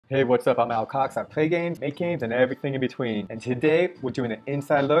Hey, what's up? I'm Al Cox. I play games, make games, and everything in between. And today, we're doing an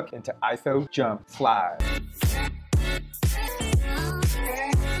inside look into ISO Jump Slide.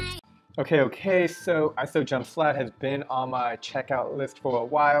 Okay, so ISO Jump Slide has been on my checkout list for a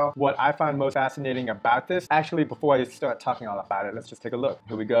while. What I find most fascinating about this, actually, before I start talking all about it, let's just take a look.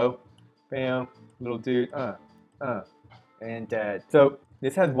 Here we go. Bam, little dude, and dead. So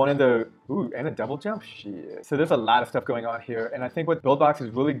this has one of the, and a double jump? Shit. So there's a lot of stuff going on here, and I think what Buildbox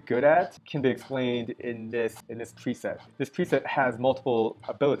is really good at can be explained in this preset. This preset has multiple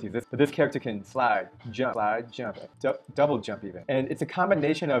abilities. This character can slide, jump, double jump even. And it's a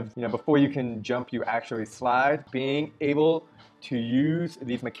combination of, before you can jump, you actually slide. Being able to use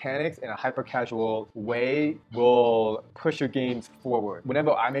these mechanics in a hyper-casual way will push your games forward.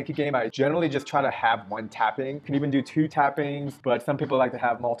 Whenever I make a game, I generally just try to have one tapping. You can even do two tappings, but some people like to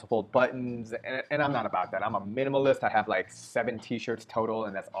have multiple buttons, and I'm not about that. I'm a minimalist. I have like 7 t-shirts total,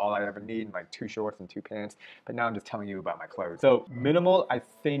 and that's all I ever need, and like 2 shorts and 2 pants. But now I'm just telling you about my clothes. So minimal, I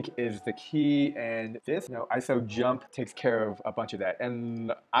think, is the key, and this, ISO Jump takes care of a bunch of that.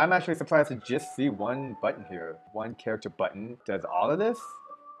 And I'm actually surprised to just see one button here, one character button. Does all of this?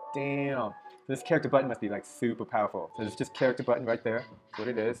 Damn. This character button must be like super powerful. So there's just character button right there. That's what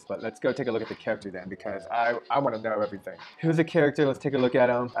it is. But let's go take a look at the character then, because I want to know everything. Here's a character. Let's take a look at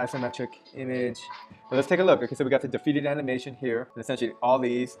him. Isometric image. But let's take a look. Okay, so we got the defeated animation here. And essentially all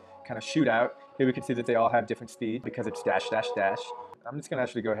these kind of shoot out. Here we can see that they all have different speed because it's dash, dash, dash. I'm just gonna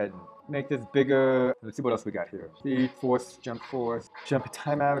actually go ahead and make this bigger. Let's see what else we got here. Speed, force, jump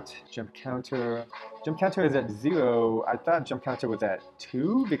timeout, jump counter. Jump counter is at 0. I thought jump counter was at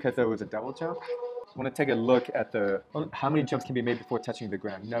 2 because there was a double jump. I want to take a look at how many jumps can be made before touching the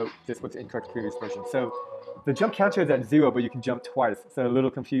ground. Note, this was incorrect previous version. So the jump counter is at 0, but you can jump twice. So a little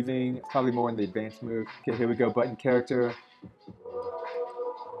confusing. It's probably more in the advanced move. Okay, here we go, button character.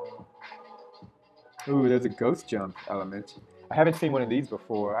 Ooh, there's a ghost jump element. I haven't seen one of these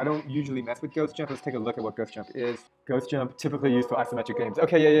before. I don't usually mess with ghost jump. Let's take a look at what ghost jump is. Ghost jump, typically used for isometric games.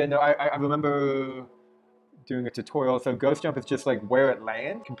 Okay, no, I remember doing a tutorial. So ghost jump is just like where it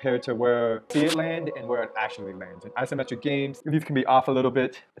lands compared to where you see it land and where it actually lands. In isometric games, these can be off a little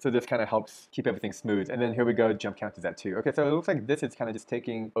bit. So this kind of helps keep everything smooth. And then here we go, jump count is at 2. Okay, so it looks like this is kind of just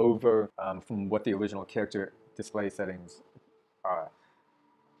taking over from what the original character display settings are.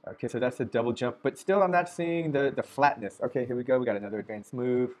 Okay, so that's a double jump, but still I'm not seeing the flatness. Okay, here we go. We got another advanced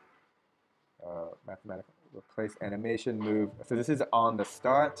move. Mathematical replace animation move. So this is on the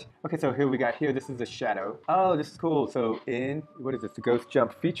start. Okay, so here we got here. This is a shadow. Oh, this is cool. So what is this? The ghost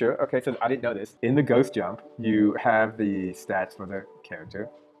jump feature. Okay, so I didn't know this. In the ghost jump, you have the stats for the character,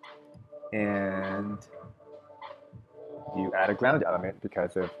 and you add a ground element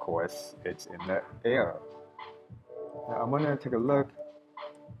because, of course, it's in the air. Now I'm gonna take a look.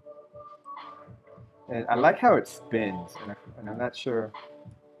 And I like how it spins, and I'm not sure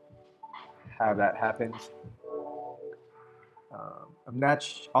how that happens. I'm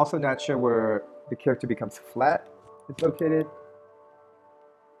also not sure where the character becomes flat. It's located.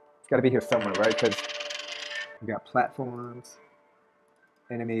 It's got to be here somewhere, right? Because we got platforms,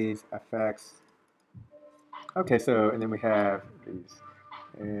 enemies, effects. Okay, so and then we have these.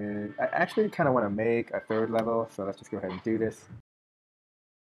 And I actually kind of want to make a 3rd level, so let's just go ahead and do this.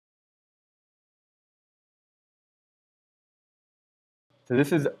 So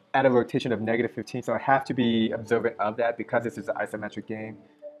this is at a rotation of -15, so I have to be observant of that because this is an isometric game.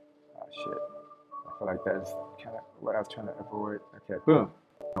 Oh shit, I feel like that's kind of what I was trying to avoid. Okay, boom.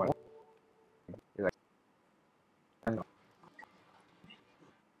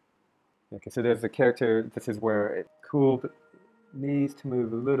 Okay, so there's the character. This is where it needs to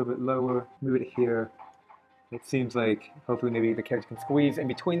move a little bit lower. Move it here. It seems like hopefully maybe the character can squeeze in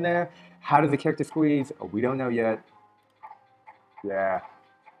between there. How does the character squeeze? Oh, we don't know yet. Yeah.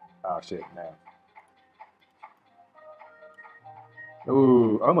 Oh shit, no.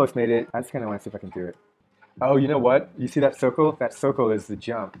 Ooh, almost made it. I just kind of want to see if I can do it. Oh, you know what? You see that circle? That circle is the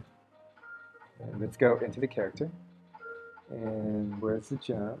jump. And let's go into the character. And where's the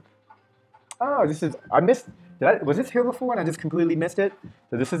jump? Oh, was this here before and I just completely missed it?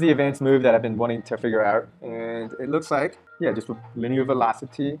 So this is the advanced move that I've been wanting to figure out. And it looks like, yeah, just with linear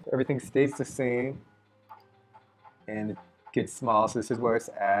velocity, everything stays the same. And it gets small, so this is where it's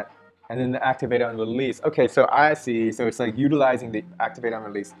at. And then the activate on release. Okay, so I see. So it's like utilizing the activate on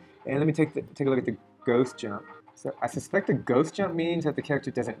release. And let me take a look at the ghost jump. So I suspect the ghost jump means that the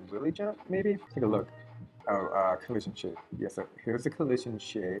character doesn't really jump, maybe? Take a look. Oh, collision shape. Yeah, so here's the collision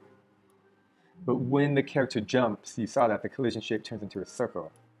shape. But when the character jumps, you saw that the collision shape turns into a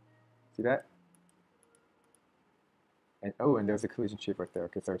circle. See that? And oh, and there's a collision shape right there.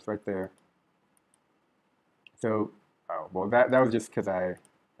 Okay, so it's right there. So, oh, well, that was just because that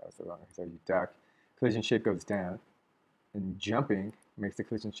was so wrong. So you duck, collision shape goes down, and jumping makes the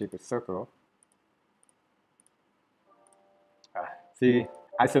collision shape a circle. See,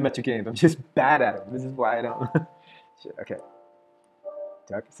 isometric games, I'm just bad at it. This is why I don't. Shit, okay.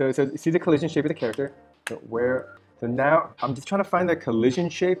 Duck. So see the collision shape of the character. So now I'm just trying to find the collision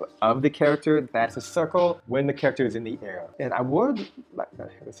shape of the character that's a circle when the character is in the air. And I would like,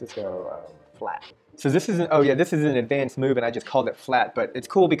 let's just go flat. So this is this is an advanced move, and I just called it flat. But it's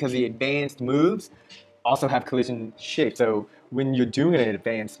cool because the advanced moves also have collision shape. So when you're doing an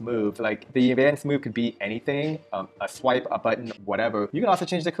advanced move, like the advanced move could be anything, a swipe, a button, whatever. You can also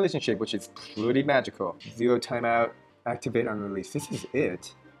change the collision shape, which is pretty magical. 0 timeout, activate on release. This is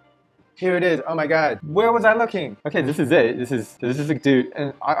it. Here it is. Oh my god. Where was I looking? Okay, this is it. This is a dude.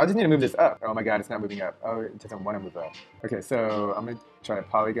 And I just need to move this up. Oh my god, it's not moving up. Oh, it doesn't want to move up. Okay, so I'm going to try a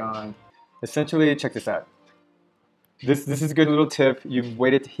polygon. Essentially, check this out. This is a good little tip. You've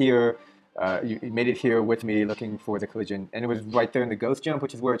waited here. You made it here with me looking for the collision. And it was right there in the ghost jump,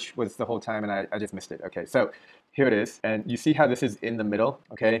 which is where it was the whole time, and I just missed it. Okay, so here it is. And you see how this is in the middle,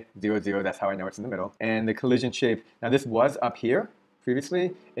 okay? 0, 0, that's how I know it's in the middle. And the collision shape, now this was up here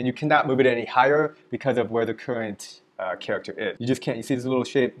previously, and you cannot move it any higher because of where the current character is. You just can't. You see this little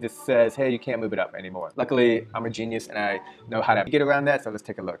shape that says, hey, you can't move it up anymore. Luckily, I'm a genius and I know how to get around that, so let's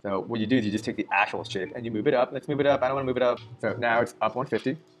take a look. So what you do is you just take the actual shape and you move it up. Let's move it up. I don't want to move it up. So now it's up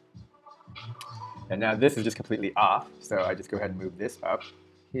 150. And now this is just completely off, so I just go ahead and move this up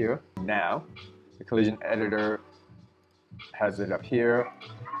here. Now, the collision editor has it up here,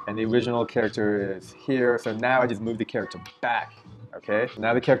 and the original character is here, so now I just move the character back. Okay,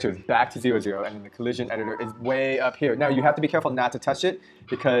 now the character is back to 0, 0, and the collision editor is way up here. Now you have to be careful not to touch it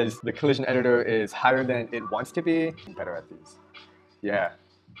because the collision editor is higher than it wants to be. I'm better at these. Yeah.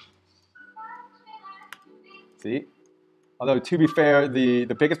 See? Although to be fair, the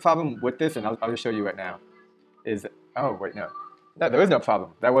biggest problem with this, and I'll just show you right now, is, oh wait, no, there is no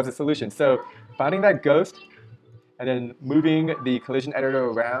problem. That was a solution. So finding that ghost and then moving the collision editor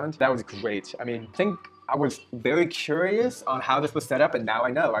around, that was great. I mean, I was very curious on how this was set up, and now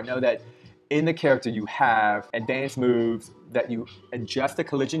I know. I know that in the character you have advanced moves that you adjust the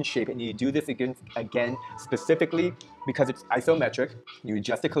collision shape, and you do this again specifically because it's isometric. You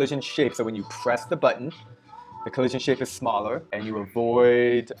adjust the collision shape, so when you press the button, the collision shape is smaller, and you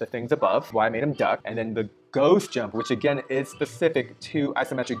avoid the things above. Why I made him duck. And then the ghost jump, which again is specific to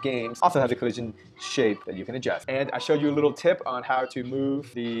isometric games, also has a collision shape that you can adjust. And I showed you a little tip on how to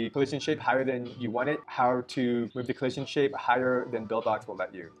move the collision shape higher than you want it, how to move the collision shape higher than Buildbox will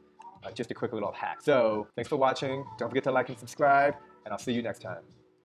let you. Just a quick little hack. So thanks for watching. Don't forget to like and subscribe, and I'll see you next time.